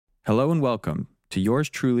Hello and welcome to yours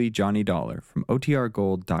truly, Johnny Dollar from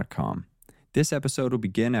OTRGold.com. This episode will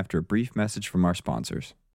begin after a brief message from our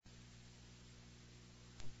sponsors.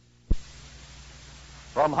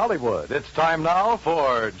 From Hollywood, it's time now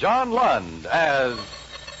for John Lund as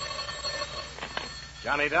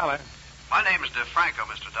Johnny Dollar. My name is DeFranco,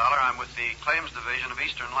 Mr. Dollar. I'm with the Claims Division of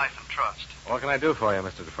Eastern Life and Trust. What can I do for you,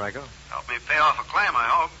 Mr. DeFranco? Help me pay off a claim, I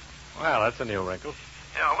hope. Well, that's a new wrinkle.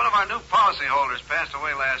 Yeah, one of our new policyholders passed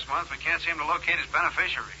away last month. We can't seem to locate his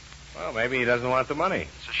beneficiary. Well, maybe he doesn't want the money.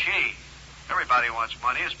 It's a she. Everybody wants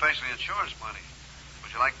money, especially insurance money.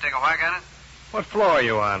 Would you like to take a whack at it? What floor are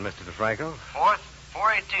you on, Mr. DeFranco? Fourth,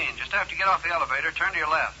 418. Just after you get off the elevator, turn to your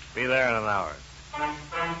left. Be there in an hour.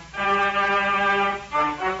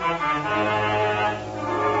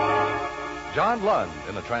 John Lund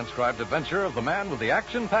in a transcribed adventure of the man with the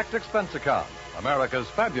action-packed expense account, America's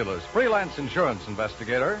fabulous freelance insurance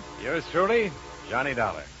investigator. Yours truly, Johnny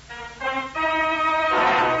Dollar.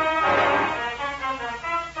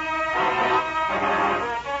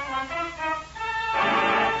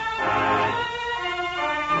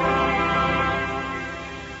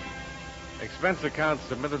 Expense account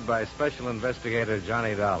submitted by Special Investigator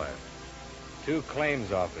Johnny Dollar. To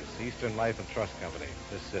Claims Office, Eastern Life and Trust Company,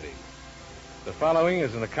 this city. The following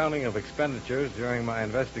is an accounting of expenditures during my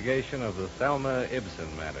investigation of the Thelma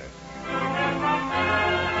Ibsen matter.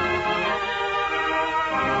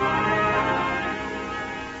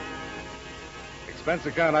 Expense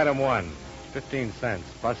account item 1, 15 cents,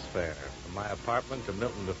 bus fare, from my apartment to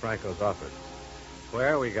Milton DeFranco's office,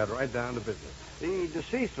 where we got right down to business. The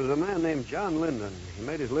deceased was a man named John Linden. He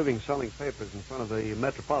made his living selling papers in front of the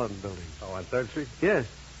Metropolitan Building. Oh, on 3rd Street? Yes.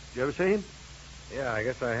 Did you ever see him? Yeah, I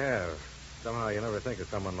guess I have. Somehow you never think of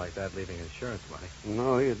someone like that leaving insurance money.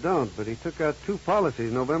 No, you don't. But he took out 2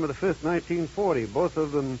 policies November the 5th, 1940, both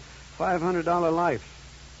of them $500 life.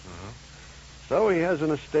 Uh-huh. So he has an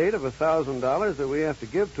estate of $1,000 that we have to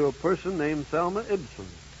give to a person named Thelma Ibsen.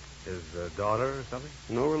 His daughter or something?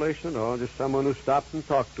 No relation at all, just someone who stopped and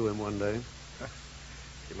talked to him one day.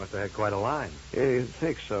 She must have had quite a line. Yeah, you'd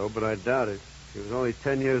think so, but I doubt it. He was only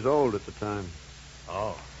 10 years old at the time.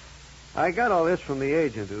 Oh. I got all this from the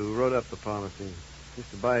agent who wrote up the policy. He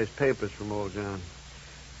used to buy his papers from old John.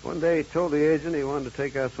 One day he told the agent he wanted to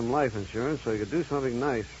take out some life insurance so he could do something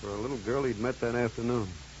nice for a little girl he'd met that afternoon.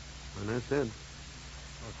 And that's it.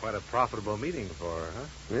 Well, quite a profitable meeting for her, huh?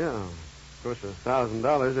 Yeah. Of course,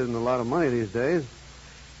 $1,000 isn't a lot of money these days.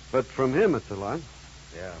 But from him, it's a lot.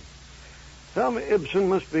 Yeah. Thelma Ibsen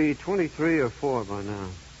must be 23 or 4 by now.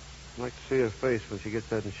 I'd like to see her face when she gets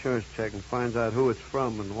that insurance check and finds out who it's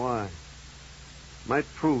from and why. Might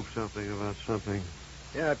prove something about something.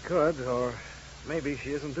 Yeah, it could, or maybe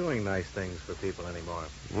she isn't doing nice things for people anymore.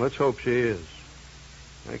 Well, let's hope she is.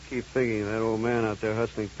 I keep thinking of that old man out there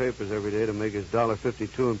hustling papers every day to make his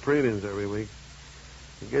 $1.52 in premiums every week.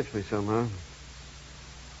 It gets me somehow.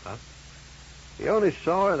 Huh? He only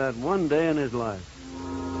saw her that one day in his life.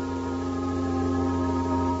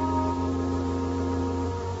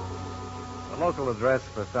 The local address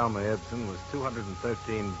for Thelma Ibsen was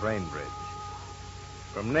 213 Brainbridge.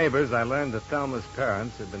 From neighbors, I learned that Thelma's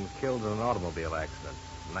parents had been killed in an automobile accident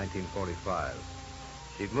in 1945.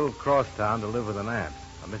 She'd moved crosstown to live with an aunt,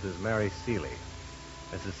 a Mrs. Mary Seeley.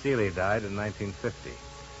 Mrs. Seeley died in 1950.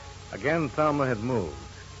 Again, Thelma had moved.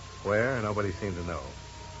 Where, nobody seemed to know.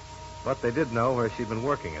 But they did know where she'd been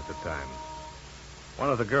working at the time. One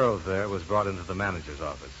of the girls there was brought into the manager's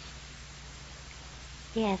office.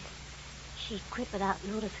 Yes. She quit without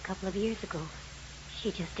notice a couple of years ago.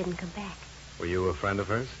 She just didn't come back. Were you a friend of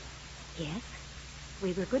hers? Yes.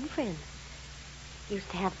 We were good friends. Used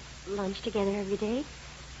to have lunch together every day.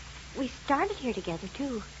 We started here together,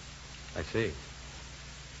 too. I see.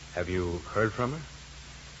 Have you heard from her?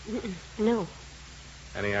 No.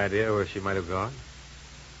 Any idea where she might have gone?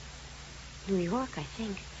 New York, I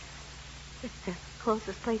think. It's the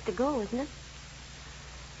closest place to go, isn't it?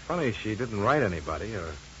 Funny she didn't write anybody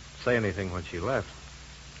or say anything when she left,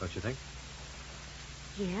 don't you think?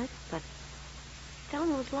 Yes, but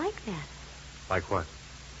Thelma was like that. Like what?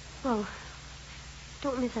 Well,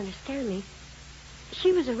 don't misunderstand me.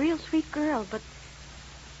 She was a real sweet girl, but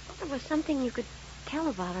there was something you could tell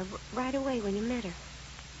about her right away when you met her.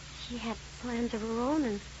 She had plans of her own,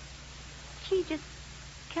 and she just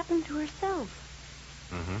kept them to herself.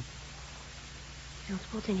 Mm-hmm. You don't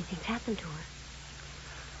suppose anything's happened to her?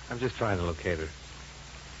 I'm just trying to locate her.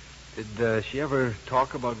 Did she ever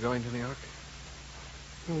talk about going to New York?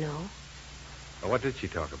 No. Or what did she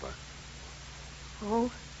talk about? Oh,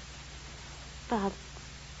 about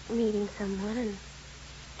meeting someone and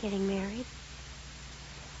getting married.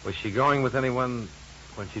 Was she going with anyone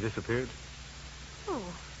when she disappeared? Oh,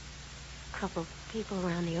 a couple of people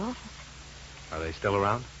around the office. Are they still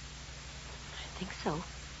around? I think so.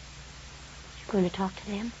 You going to talk to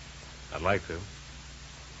them? I'd like to.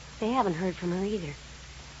 They haven't heard from her either.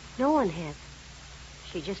 No one has.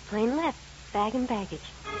 She just plain left, bag and baggage.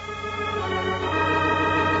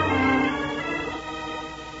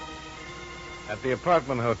 At the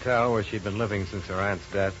apartment hotel where she'd been living since her aunt's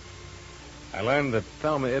death, I learned that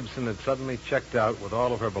Thelma Ibsen had suddenly checked out with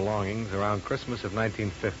all of her belongings around Christmas of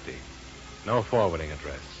 1950. No forwarding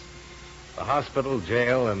address. The hospital,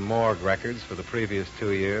 jail, and morgue records for the previous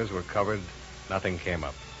 2 years were covered. Nothing came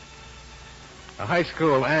up. A high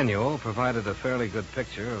school annual provided a fairly good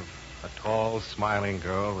picture of a tall, smiling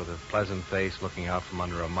girl with a pleasant face looking out from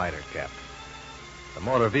under a miter cap. The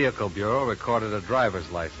Motor Vehicle Bureau recorded a driver's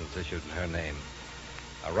license issued in her name.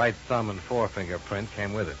 A right thumb and forefinger print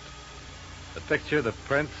came with it. The picture, the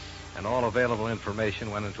prints, and all available information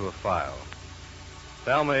went into a file.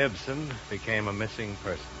 Thelma Ibsen became a missing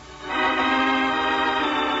person.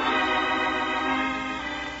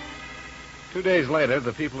 Two days later,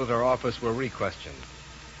 the people at her office were re-questioned.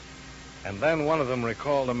 And then one of them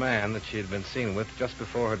recalled a man that she had been seen with just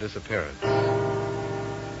before her disappearance.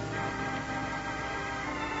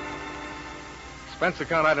 Expense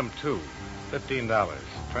account item 2, $15.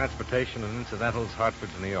 Transportation and incidentals,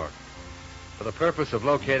 Hartford to New York. For the purpose of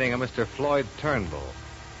locating a Mr. Floyd Turnbull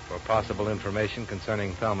for possible information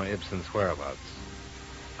concerning Thelma Ibsen's whereabouts.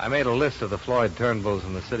 I made a list of the Floyd Turnbulls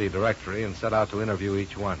in the city directory and set out to interview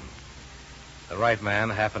each one. The right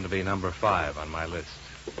man happened to be number 5 on my list.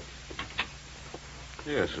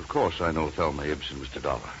 Yes, of course I know Thelma Ibsen, Mr.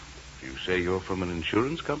 Dollar. You say you're from an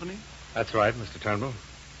insurance company? That's right, Mr. Turnbull.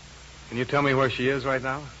 Can you tell me where she is right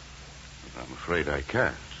now? I'm afraid I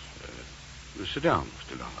can't. Sit down,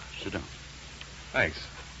 Mr. Dollar. Sit down. Thanks.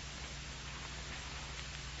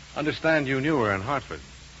 Understand you knew her in Hartford.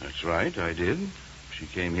 That's right, I did. She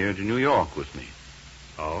came here to New York with me.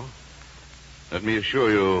 Oh? Let me assure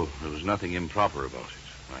you, there was nothing improper about it.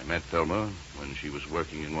 I met Thelma when she was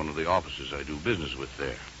working in one of the offices I do business with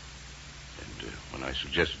there. And when I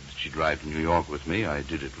suggested that she drive to New York with me, I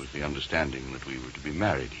did it with the understanding that we were to be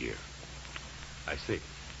married here. I see.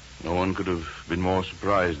 No one could have been more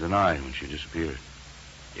surprised than I when she disappeared.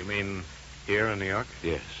 You mean here in New York?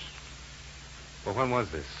 Yes. Well, when was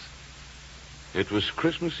this? It was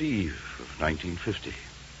Christmas Eve of 1950.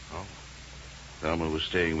 Oh. Thelma was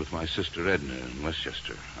staying with my sister Edna in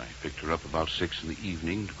Westchester. I picked her up about 6 in the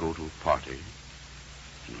evening to go to a party.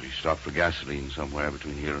 And we stopped for gasoline somewhere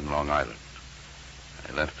between here and Long Island.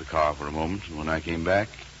 I left the car for a moment, and when I came back,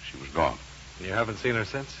 she was gone. And you haven't seen her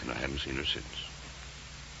since? And I haven't seen her since.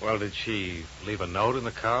 Well, did she leave a note in the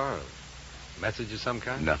car? Or a message of some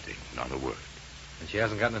kind? Nothing. Not a word. And she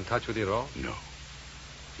hasn't gotten in touch with you at all? No.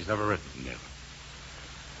 She's never written? Never.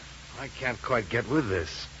 I can't quite get with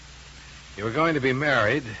this. You were going to be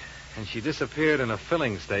married, and she disappeared in a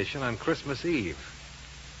filling station on Christmas Eve.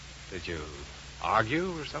 Did you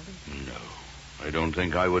argue or something? No. I don't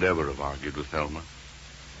think I would ever have argued with Thelma.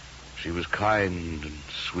 She was kind and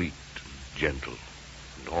sweet and gentle,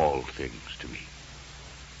 and all things to me.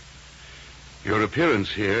 Your appearance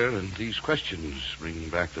here and these questions bring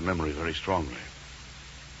back the memory very strongly.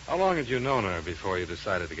 How long had you known her before you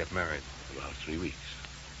decided to get married? About 3 weeks.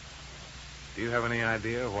 Do you have any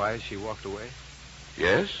idea why she walked away?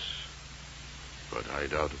 Yes, but I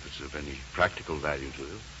doubt if it's of any practical value to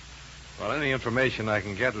you. Well, any information I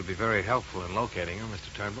can get would be very helpful in locating her,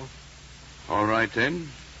 Mr. Turnbull. All right, then.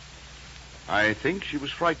 I think she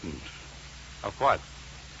was frightened. Of what?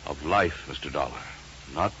 Of life, Mr. Dollar.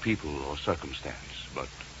 Not people or circumstance, but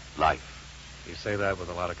life. You say that with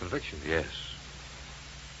a lot of conviction. Yes.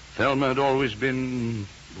 Thelma had always been,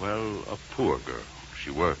 well, a poor girl. She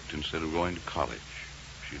worked instead of going to college.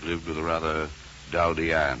 She lived with a rather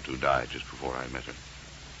dowdy aunt who died just before I met her.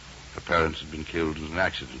 Her parents had been killed in an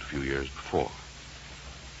accident a few years before.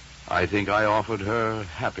 I think I offered her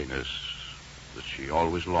happiness that she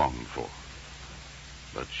always longed for.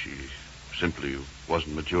 But she simply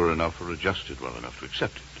wasn't mature enough or adjusted well enough to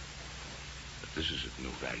accept it. But this is of no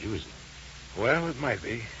value, is it? Well, it might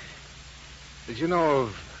be. Did you know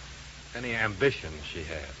of any ambition she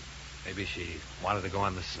had? Maybe she wanted to go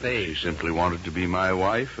on the stage. She simply wanted to be my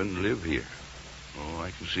wife and live here. Oh, I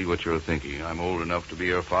can see what you're thinking. I'm old enough to be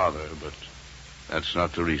her father, but that's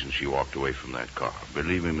not the reason she walked away from that car.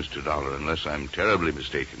 Believe me, Mr. Dollar, unless I'm terribly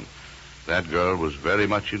mistaken, that girl was very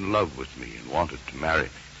much in love with me and wanted to marry me.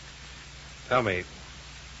 Tell me,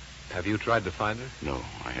 have you tried to find her? No,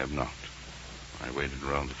 I have not. I waited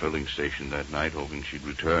around the filling station that night, hoping she'd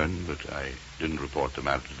return, but I didn't report the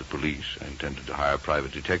matter to the police. I intended to hire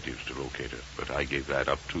private detectives to locate her, but I gave that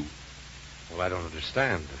up, too. Well, I don't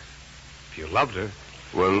understand. If you loved her...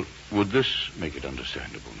 Well, would this make it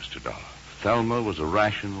understandable, Mr. Dollar? Thelma was a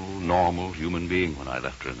rational, normal human being when I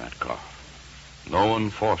left her in that car. No one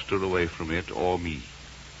forced her away from it or me.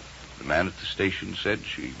 The man at the station said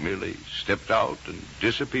she merely stepped out and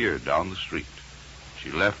disappeared down the street.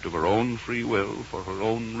 She left of her own free will for her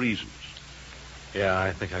own reasons. Yeah,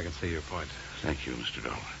 I think I can see your point. Thank you, Mr.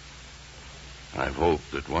 Dollar. I've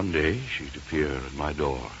hoped that one day she'd appear at my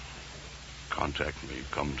door, contact me,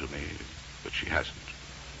 come to me, but she hasn't.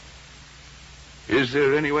 Is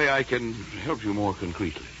there any way I can help you more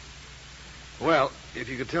concretely? Well, if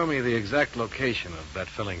you could tell me the exact location of that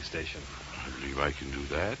filling station. I believe I can do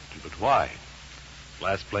that, but why?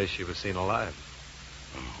 Last place she was seen alive.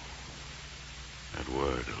 Oh, that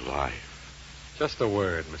word, alive. Just a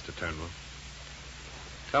word, Mr. Turnbull.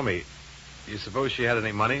 Tell me, you suppose she had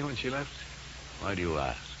any money when she left? Why do you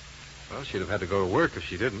ask? Well, she'd have had to go to work if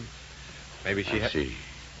she didn't. Maybe she I see.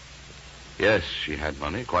 Yes, she had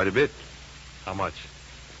money, quite a bit. How much?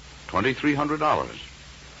 $2,300.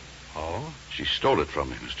 Oh? She stole it from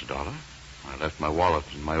me, Mr. Dollar. I left my wallet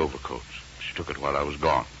in my overcoat. She took it while I was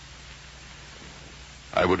gone.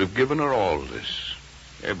 I would have given her all this,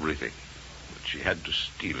 everything, but she had to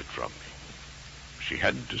steal it from me. She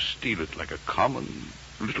had to steal it like a common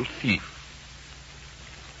little thief.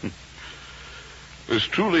 There's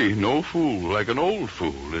truly no fool like an old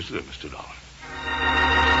fool, is there, Mr. Dollar?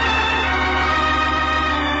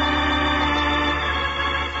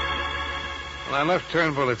 When I left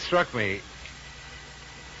Turnbull, it struck me.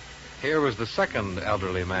 Here was the second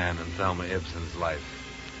elderly man in Thelma Ibsen's life.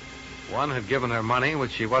 One had given her money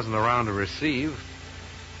which she wasn't around to receive,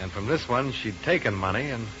 and from this one she'd taken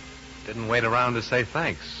money and didn't wait around to say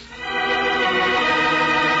thanks.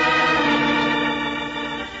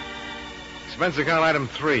 Expense account item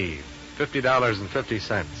 3,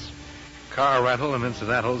 $50.50. Car rental and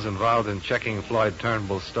incidentals involved in checking Floyd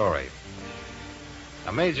Turnbull's story.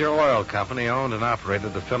 A major oil company owned and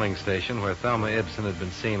operated the filling station where Thelma Ibsen had been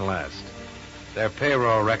seen last. Their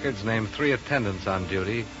payroll records named 3 attendants on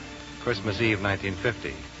duty Christmas Eve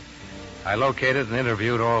 1950. I located and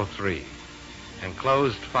interviewed all 3.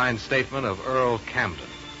 Enclosed fine statement of Earl Camden.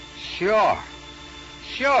 Sure,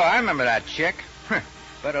 I remember that chick.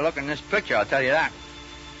 Better look in this picture, I'll tell you that.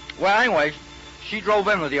 Well, anyways, she drove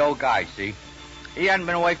in with the old guy, see? He hadn't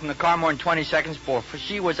been away from the car more than 20 seconds before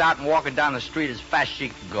she was out and walking down the street as fast as she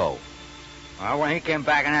could go. Well, when he came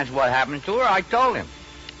back and asked what happened to her, I told him.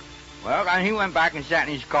 Well, and he went back and sat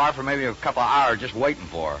in his car for maybe a couple of hours just waiting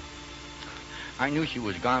for her. I knew she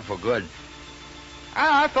was gone for good.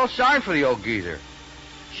 I felt sorry for the old geezer.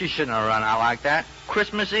 She shouldn't have run out like that.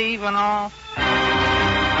 Christmas Eve and all.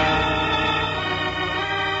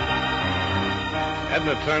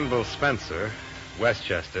 Edna Turnbull Spencer,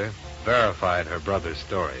 Westchester, verified her brother's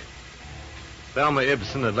story. Thelma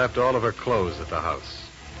Ibsen had left all of her clothes at the house.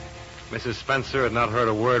 Mrs. Spencer had not heard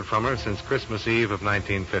a word from her since Christmas Eve of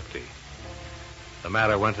 1950. The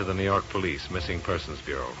matter went to the New York Police Missing Persons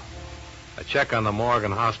Bureau. A check on the morgue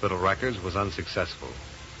and hospital records was unsuccessful.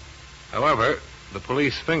 However, the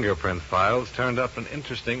police fingerprint files turned up an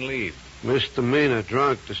interesting lead. Misdemeanor,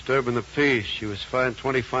 drunk, disturbing the peace. She was fined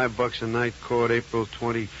 $25 a night, court April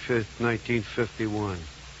 25th, 1951.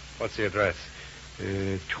 What's the address?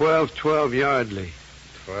 1212 Yardley.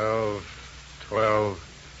 1212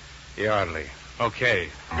 Yardley. Okay.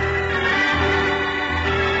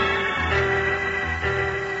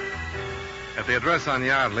 At the address on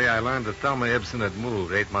Yardley, I learned that Thelma Ibsen had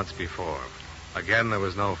moved 8 months before. Again, there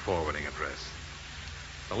was no forwarding address.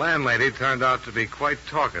 The landlady turned out to be quite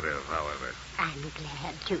talkative, however. I'm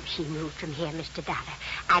glad, too, she moved from here, Mr. Dollar.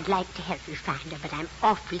 I'd like to help you find her, but I'm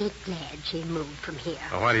awfully glad she moved from here.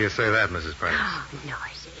 Well, why do you say that, Mrs. Prentice? Oh,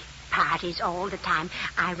 noisy. Parties all the time.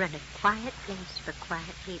 I run a quiet place for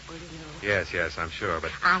quiet people, you know. Yes, I'm sure,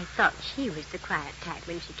 but... I thought she was the quiet type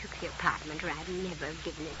when she took the apartment, or I'd never have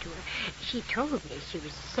given it to her. She told me she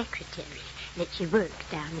was a secretary, that she worked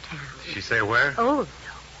downtown. Did she say where? Oh,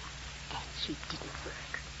 no. And she didn't work.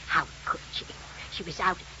 How could she? She was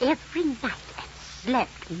out every night and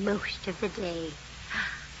slept most of the day.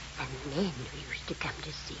 And men who used to come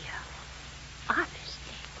to see her.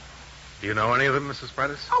 Honestly. Do you know any of them, Mrs.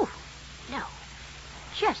 Prentice? Oh, no.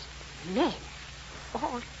 Just men.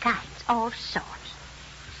 All kinds, all sorts.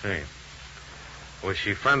 I see. Was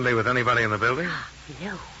she friendly with anybody in the building?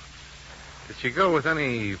 No. Did she go with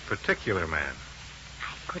any particular man?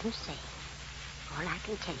 I couldn't say. All I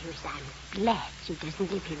can tell you is I'm glad she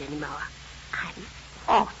doesn't live here anymore. I'm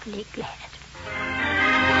awfully glad.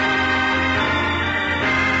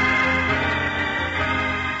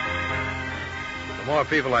 The more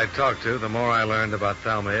people I talked to, the more I learned about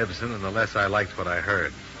Thelma Ibsen, and the less I liked what I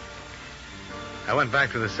heard. I went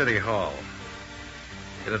back to the city hall.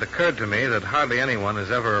 It had occurred to me that hardly anyone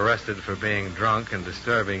is ever arrested for being drunk and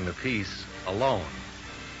disturbing the peace alone.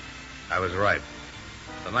 I was right.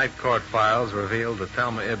 The night court files revealed that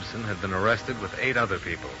Thelma Ibsen had been arrested with 8 other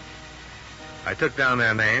people. I took down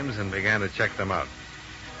their names and began to check them out.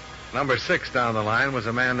 Number 6 down the line was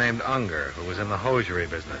a man named Unger, who was in the hosiery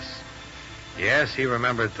business. Yes, he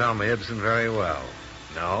remembered Thelma Ibsen very well.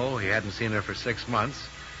 No, he hadn't seen her for 6 months,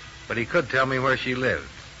 but he could tell me where she lived.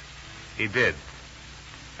 He did.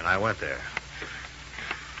 And I went there.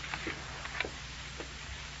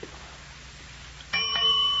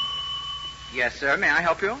 Yes, sir. May I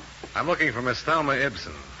help you? I'm looking for Miss Thelma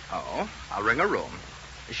Ibsen. Oh, I'll ring her room.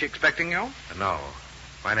 Is she expecting you? No.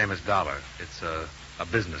 My name is Dollar. It's a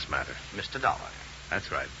business matter. Mr. Dollar.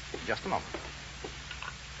 That's right. Just a moment.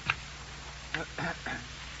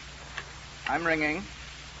 I'm ringing.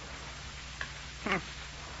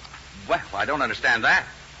 Well, I don't understand that.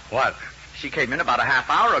 What? She came in about a half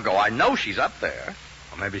hour ago. I know she's up there.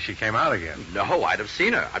 Well, maybe she came out again. No, I'd have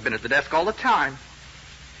seen her. I've been at the desk all the time.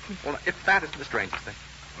 Well, if that isn't the strangest thing.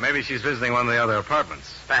 Maybe she's visiting one of the other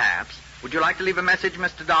apartments. Perhaps. Would you like to leave a message,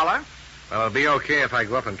 Mr. Dollar? Well, it'll be okay if I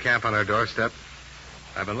go up and camp on her doorstep.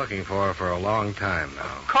 I've been looking for her for a long time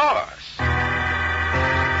now. Of course.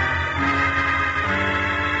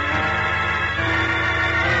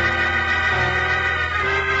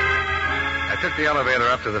 I took the elevator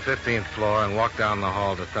up to the 15th floor and walked down the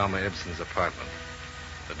hall to Thelma Ibsen's apartment.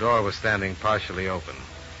 The door was standing partially open.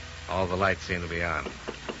 All the lights seemed to be on.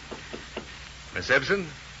 Miss Ibsen?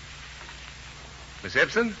 Miss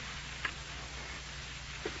Ibsen?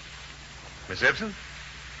 Miss Ibsen?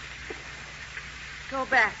 Go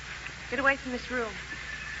back. Get away from this room.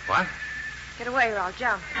 What? Get away or I'll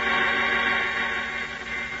jump.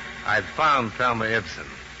 I'd found Thelma Ibsen,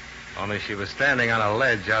 only she was standing on a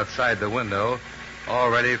ledge outside the window, all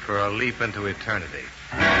ready for a leap into eternity.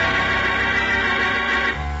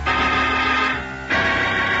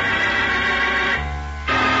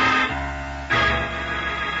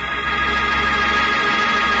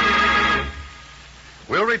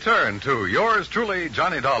 We'll return to yours truly,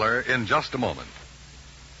 Johnny Dollar, in just a moment.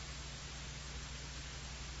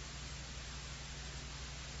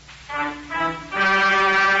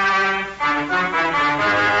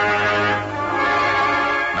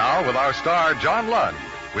 Now, with our star, John Lund,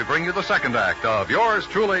 we bring you the second act of yours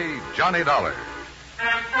truly, Johnny Dollar.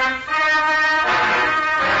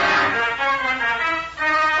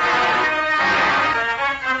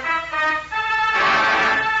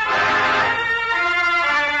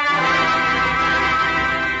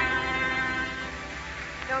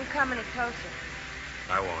 Come any closer.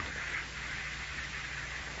 I won't.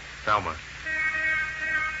 Thelma,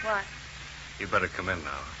 What? you better come in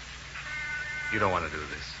now. You don't want to do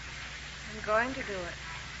this. I'm going to do it.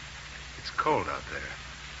 It's cold out there.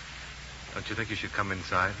 Don't you think you should come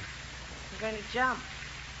inside? I'm going to jump.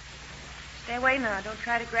 Stay away now. Don't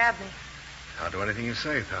try to grab me. I'll do anything you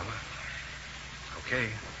say, Thelma. Okay.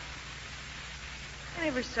 I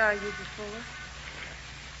never saw you before.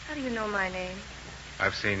 How do you know my name?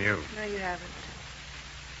 I've seen you. No, you haven't.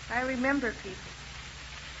 I remember people.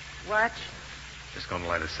 Watch. Just going to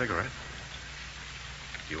light a cigarette.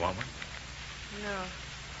 Do you want one? No.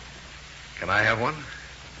 Can I have one?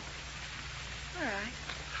 All right.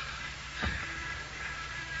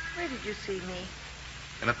 Where did you see me?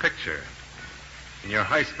 In a picture. In your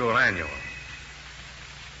high school annual.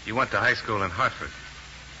 You went to high school in Hartford.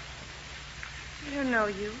 I don't know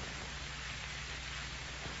you.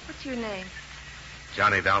 What's your name?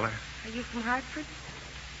 Johnny Dollar? Are you from Hartford?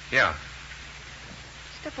 Yeah.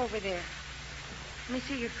 Step over there. Let me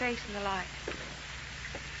see your face in the light.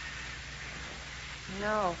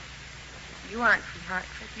 No. You aren't from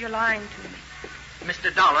Hartford. You're lying to me.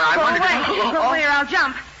 Mr. Dollar, I Go wanted away. to... Go away or I'll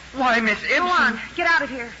jump. Why, Miss Ibsen? Go on. Get out of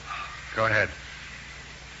here. Go ahead.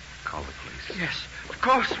 Call the police. Yes, of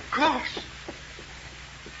course, of course.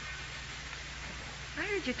 I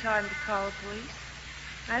heard you tell him to call the police.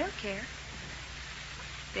 I don't care.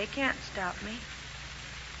 They can't stop me.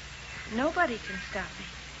 Nobody can stop me.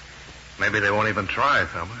 Maybe they won't even try,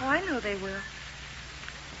 Thelma. Oh, I know they will.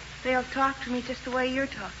 They'll talk to me just the way you're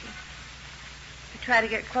talking. They try to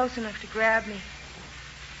get close enough to grab me.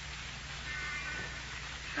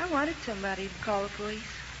 I wanted somebody to call the police.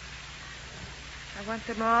 I want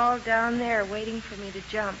them all down there waiting for me to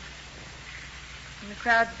jump. When the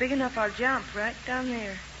crowd's big enough, I'll jump right down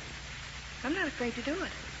there. I'm not afraid to do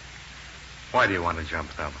it. Why do you want to jump,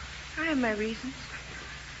 Thelma? I have my reasons.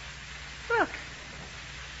 Look,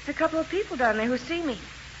 there's a couple of people down there who see me.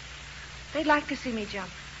 They'd like to see me jump.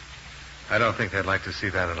 I don't think they'd like to see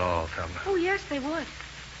that at all, Thelma. Oh, yes, they would.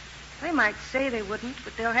 They might say they wouldn't,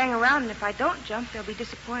 but they'll hang around, and if I don't jump, they'll be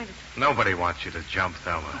disappointed. Nobody wants you to jump,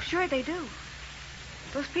 Thelma. Oh, sure they do.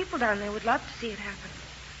 Those people down there would love to see it happen.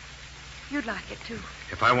 You'd like it, too.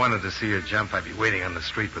 If I wanted to see you jump, I'd be waiting on the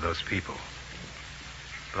street with those people.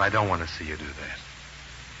 But I don't want to see you do that.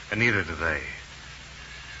 And neither do they.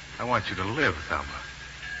 I want you to live, Thelma.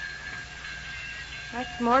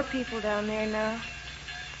 That's more people down there now.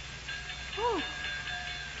 Oh,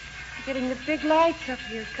 you're getting the big lights up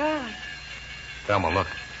here. God. Thelma, look.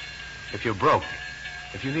 If you're broke,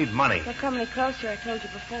 if you need money, Don't come any closer, I told you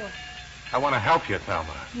before. I want to help you,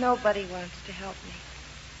 Thelma. Nobody wants to help me.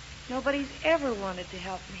 Nobody's ever wanted to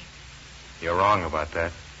help me. You're wrong about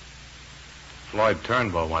that. Floyd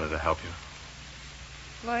Turnbull wanted to help you.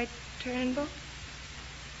 Floyd Turnbull?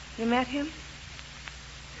 You met him?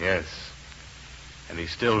 Yes. And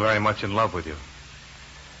he's still very much in love with you.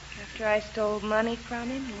 After I stole money from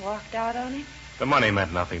him and walked out on him? The money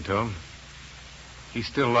meant nothing to him. He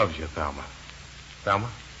still loves you, Thelma. Thelma?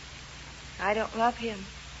 I don't love him.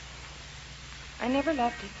 I never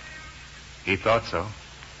loved him. He thought so.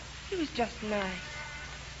 He was just nice.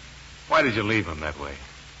 Why did you leave him that way?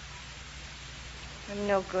 I'm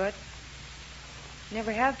no good.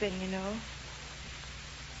 Never have been, you know.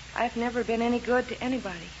 I've never been any good to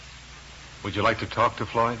anybody. Would you like to talk to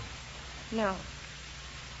Floyd? No.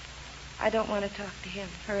 I don't want to talk to him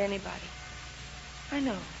or anybody. I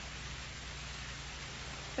know.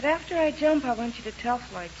 But after I jump, I want you to tell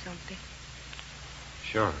Floyd something.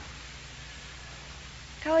 Sure.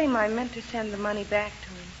 Tell him I meant to send the money back to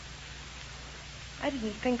him. I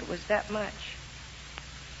didn't think it was that much.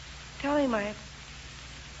 Tell him I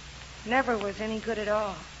never was any good at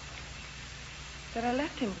all. That I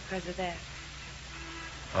left him because of that.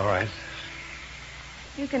 All right.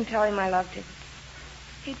 You can tell him I loved him.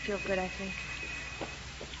 He'd feel good, I think.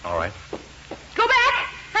 All right. Go back!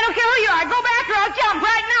 I don't care who you are. Go back or I'll jump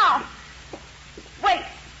right now. Wait.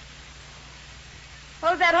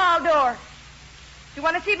 Close that hall door. If you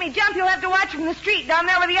want to see me jump, you'll have to watch from the street down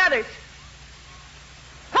there with the others.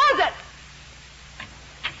 Close it!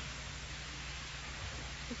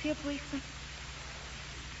 Is he a policeman?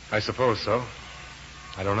 I suppose so.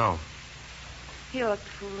 I don't know. He looked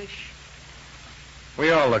foolish.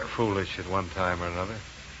 We all look foolish at one time or another.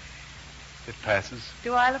 It passes.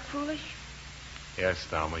 Do I look foolish? Yes,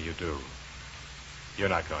 Thelma, you do. You're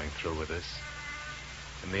not going through with this.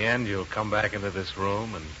 In the end, you'll come back into this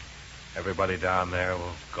room and everybody down there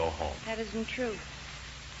will go home. That isn't true.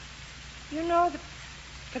 You know that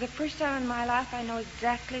for the first time in my life, I know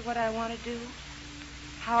exactly what I want to do,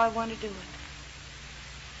 how I want to do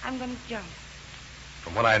it. I'm going to jump.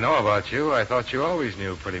 From what I know about you, I thought you always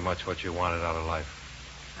knew pretty much what you wanted out of life.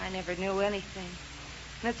 I never knew anything.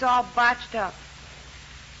 And it's all botched up.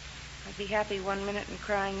 I'd be happy one minute and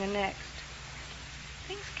crying the next.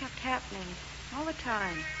 Things kept happening all the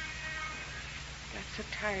time. Got so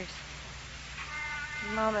tiresome.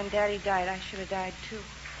 When Mom and Daddy died, I should have died too.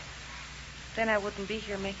 Then I wouldn't be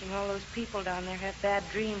here making all those people down there have bad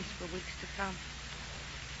dreams for weeks to come.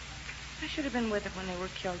 I should have been with them when they were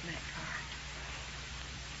killed in that car.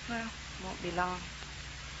 Well, it won't be long.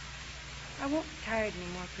 I won't be tired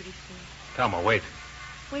anymore pretty soon. Thelma, wait.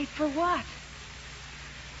 Wait for what?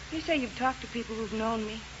 You say you've talked to people who've known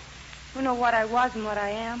me, who know what I was and what I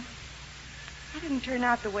am. I didn't turn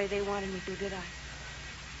out the way they wanted me to, did I?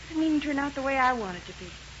 I didn't even turn out the way I wanted to be.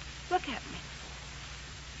 Look at me.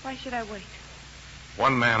 Why should I wait?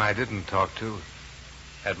 One man I didn't talk to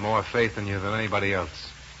had more faith in you than anybody else.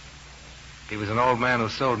 He was an old man who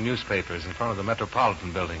sold newspapers in front of the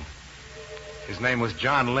Metropolitan Building. His name was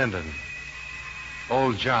John Linden.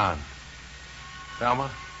 Old John.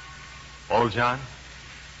 Thelma? Old John?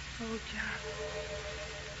 Old John.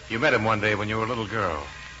 You met him one day when you were a little girl.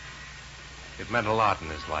 It meant a lot in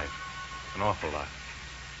his life. An awful lot.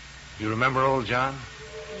 You remember old John?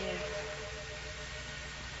 Yes.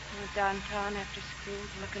 I was downtown after school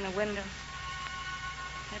to look in the windows.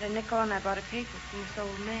 I had a nickel and I bought a paper from this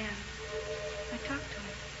old man. I talked to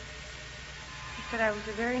him. He said I was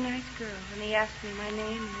a very nice girl, and he asked me my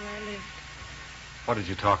name and where I lived. What did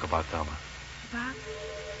you talk about, Thelma? About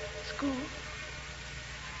school.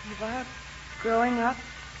 And about growing up.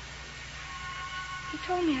 He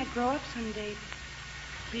told me I'd grow up someday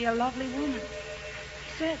to be a lovely woman.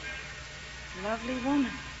 He said, lovely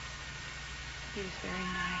woman. He was very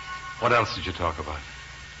nice. What else did you talk about?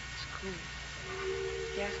 School.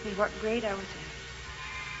 He asked me what grade I was in.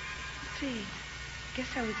 Let's see. I guess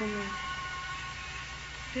I was in the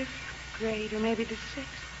 5th grade, or maybe the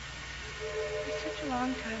 6th. It was such a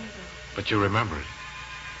long time ago. But you remember it.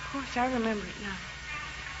 Of course, I remember it now.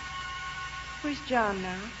 Where's John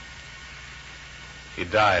now? He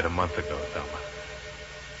died a month ago, Thelma.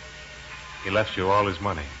 He left you all his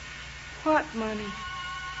money. What money?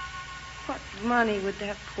 What money would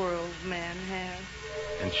that poor old man have?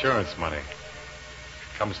 Insurance money.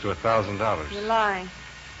 Comes to $1,000. You're lying.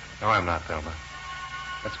 No, I'm not, Thelma.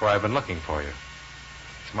 That's why I've been looking for you.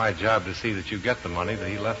 It's my job to see that you get the money that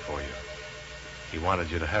he left for you. He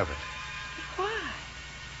wanted you to have it. Why?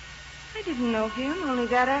 I didn't know him only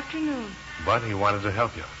that afternoon. But he wanted to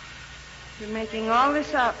help you. You're making all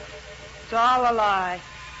this up. It's all a lie.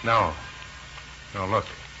 No. No, look.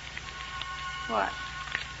 What?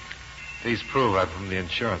 These prove I'm from the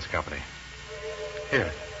insurance company.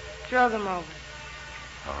 Here. Throw them over.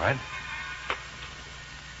 All right.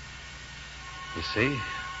 You see?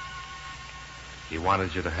 He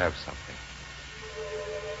wanted you to have something.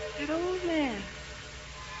 That old man.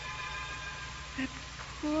 That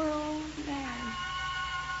poor old man.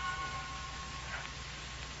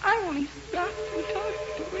 I only stopped and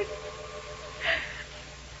talked to him.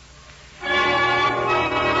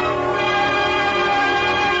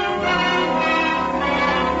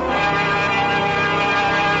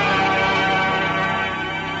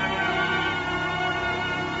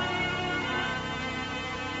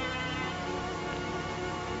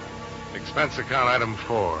 Expense account item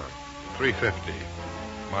 4, $3.50.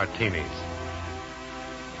 Martinis.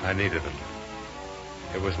 I needed them.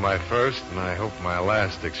 It was my first, and I hope my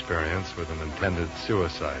last, experience with an intended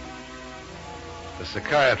suicide. The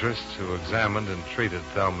psychiatrists who examined and treated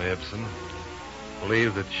Thelma Ibsen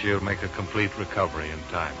believe that she'll make a complete recovery in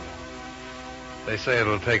time. They say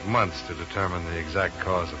it'll take months to determine the exact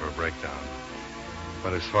cause of her breakdown.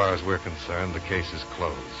 But as far as we're concerned, the case is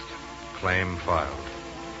closed. Claim filed.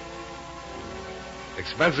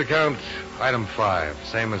 Expense account, item 5,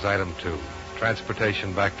 same as item 2.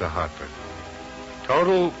 Transportation back to Hartford.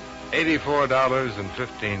 Total,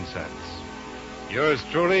 $84.15. Yours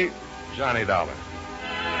truly, Johnny Dollar.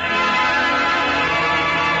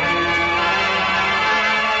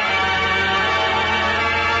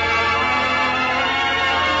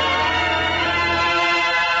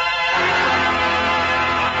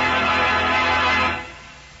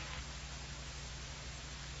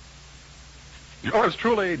 Yours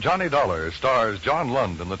truly, Johnny Dollar, stars John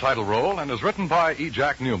Lund in the title role and is written by E.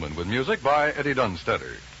 Jack Newman with music by Eddie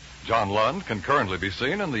Dunstetter. John Lund can currently be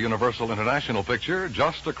seen in the Universal International picture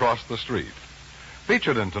Just Across the Street.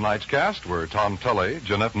 Featured in tonight's cast were Tom Tully,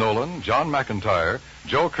 Jeanette Nolan, John McIntyre,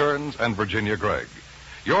 Joe Kearns, and Virginia Gregg.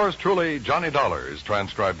 Yours truly, Johnny Dollar, is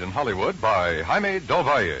transcribed in Hollywood by Jaime Del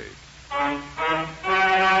Valle.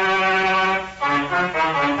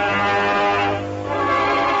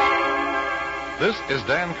 This is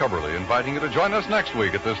Dan Cubberly inviting you to join us next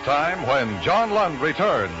week at this time when John Lund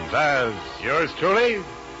returns as... Yours truly,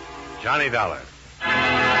 Johnny Dollar.